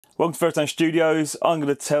Welcome to Pherotone Studios. I'm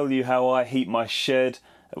going to tell you how I heat my shed,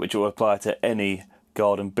 which will apply to any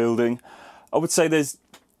garden building. I would say there's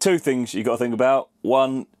two things you've got to think about.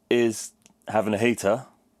 One is having a heater,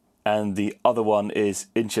 and the other one is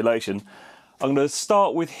insulation. I'm going to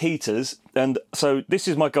start with heaters, and so this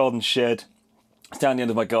is my garden shed. It's down the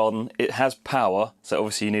end of my garden. It has power, so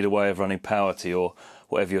obviously you need a way of running power to your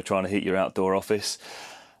whatever you're trying to heat your outdoor office.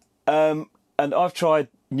 And I've tried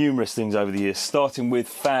numerous things over the years, starting with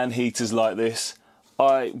fan heaters like this.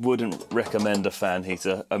 I wouldn't recommend a fan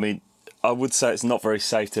heater. I mean, I would say it's not very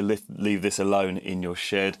safe to leave this alone in your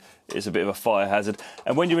shed. It's a bit of a fire hazard.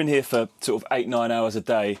 And when you're in here for sort of 8-9 hours a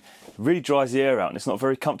day, it really dries the air out and it's not a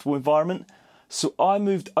very comfortable environment. So I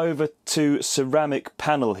moved over to ceramic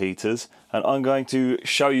panel heaters, and I'm going to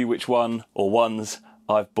show you which one or ones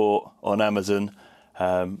I've bought on Amazon,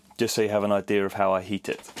 just so you have an idea of how I heat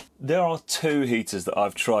it. There are two heaters that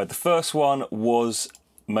I've tried. The first one was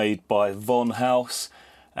made by Von House,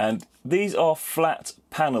 and these are flat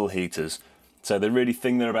panel heaters. So they're really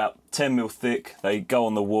thin, they're about 10mm thick, they go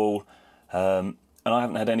on the wall, and I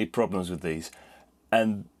haven't had any problems with these.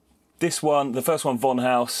 And this one, the first one, Von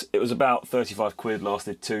House, it was about 35 quid,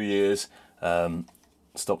 lasted 2 years,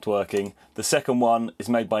 stopped working. The second one is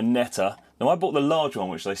made by Netta. Now I bought the large one,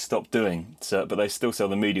 which they stopped doing, but they still sell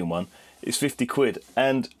the medium one. It's 50 quid,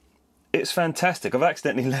 and it's fantastic. I've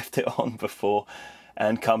accidentally left it on before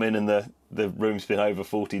and come in and the room's been over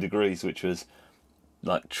 40 degrees, which was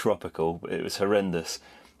like tropical. It was horrendous.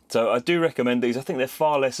 So I do recommend these. I think they're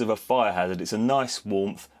far less of a fire hazard. It's a nice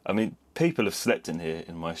warmth. I mean, people have slept in here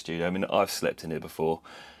in my studio. I mean, I've slept in here before,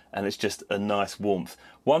 and it's just a nice warmth.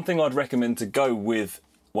 One thing I'd recommend to go with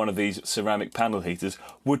one of these ceramic panel heaters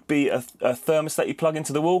would be a thermostat you plug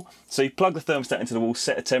into the wall. So you plug the thermostat into the wall,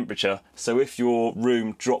 set a temperature, so if your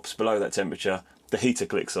room drops below that temperature, the heater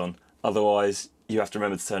clicks on. Otherwise, you have to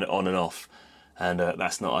remember to turn it on and off, and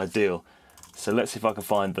that's not ideal. So let's see if I can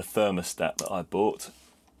find the thermostat that I bought.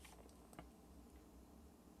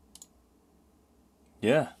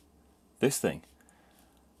 Yeah, this thing.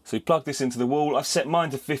 So you plug this into the wall. I've set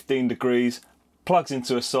mine to 15 degrees, plugs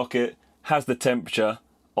into a socket, has the temperature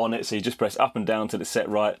on it, so you just press up and down till it's set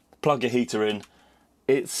right, plug your heater in.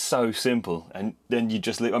 It's so simple, and then you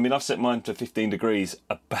just leave. I mean, I've set mine to 15 degrees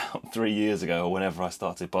about 3 years ago, or whenever I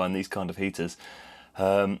started buying these kind of heaters,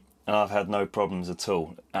 and I've had no problems at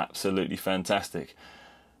all. Absolutely fantastic.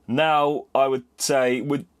 Now I would say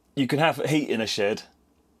you can have heat in a shed,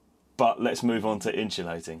 but let's move on to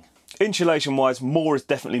insulating. Insulation wise, more is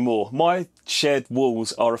definitely more. My shed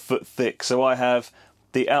walls are a foot thick, so I have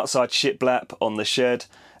the outside shiplap on the shed,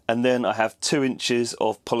 and then I have 2 inches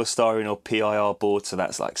of polystyrene or PIR board, so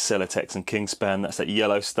that's like Celotex and Kingspan, that's that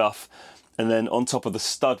yellow stuff. And then on top of the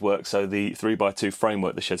stud work, so the 3x2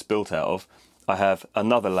 framework the shed's built out of, I have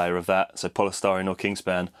another layer of that, so polystyrene or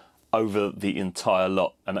Kingspan, over the entire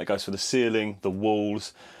lot, and that goes for the ceiling, the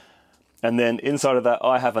walls. And then inside of that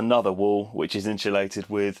I have another wall which is insulated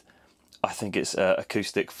with, I think it's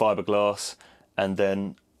acoustic fiberglass, and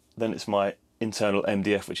then it's my internal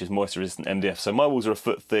MDF, which is moisture resistant MDF. So my walls are a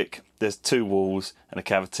foot thick, there's 2 walls and a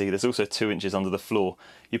cavity, there's also 2 inches under the floor.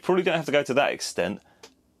 You probably don't have to go to that extent,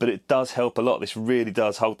 but it does help a lot. This really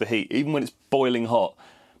does hold the heat, even when it's boiling hot.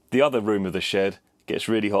 The other room of the shed gets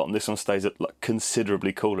really hot, and this one stays at like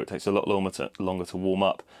considerably cooler. It takes a lot longer to warm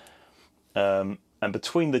up. And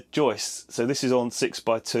between the joists, so this is on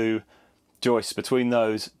 6x2 joists, between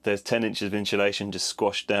those there's 10 inches of insulation just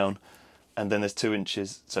squashed down, and then there's 2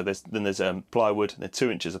 inches, so there's plywood, there's 2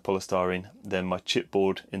 inches of polystyrene, then my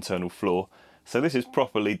chipboard internal floor. So this is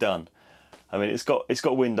properly done. I mean, it's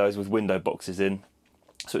got windows with window boxes in,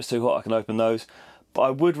 so it's too hot I can open those. But I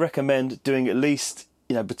would recommend doing at least,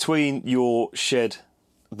 you know, between your shed,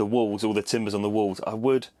 the walls, all the timbers on the walls, I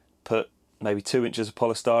would put maybe 2 inches of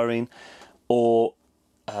polystyrene, or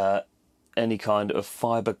any kind of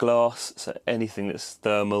fiberglass, so anything that's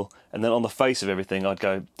thermal. And then on the face of everything, I'd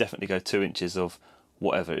definitely go 2 inches of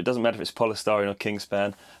whatever. It doesn't matter if it's polystyrene or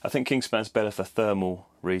Kingspan. I think Kingspan's better for thermal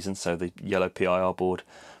reasons, so the yellow PIR board.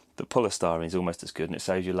 But polystyrene is almost as good, and it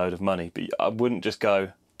saves you a load of money. But I wouldn't just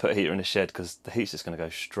go put a heater in a shed, because the heat's just going to go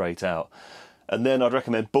straight out. And then I'd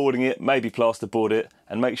recommend boarding it, maybe plasterboard it,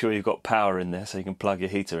 and make sure you've got power in there so you can plug your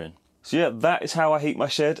heater in. So yeah, that is how I heat my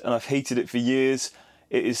shed, and I've heated it for years.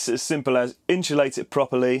 It is as simple as insulate it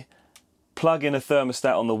properly, plug in a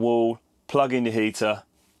thermostat on the wall, plug in your heater,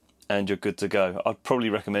 and you're good to go. I'd probably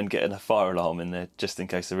recommend getting a fire alarm in there just in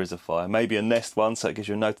case there is a fire. Maybe a Nest one, so it gives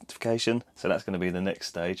you a notification. So that's going to be the next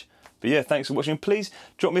stage. But yeah, thanks for watching. Please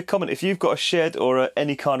drop me a comment if you've got a shed or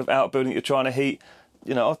any kind of outbuilding you're trying to heat.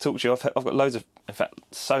 you know, I'll talk to you. I've got loads of, in fact,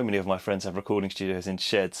 so many of my friends have recording studios in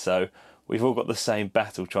sheds, so we've all got the same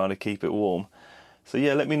battle trying to keep it warm. So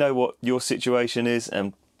yeah, let me know what your situation is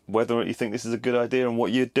and whether or not you think this is a good idea and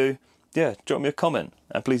what you'd do. Yeah, drop me a comment,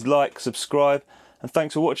 and please like, subscribe, and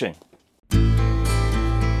thanks for watching.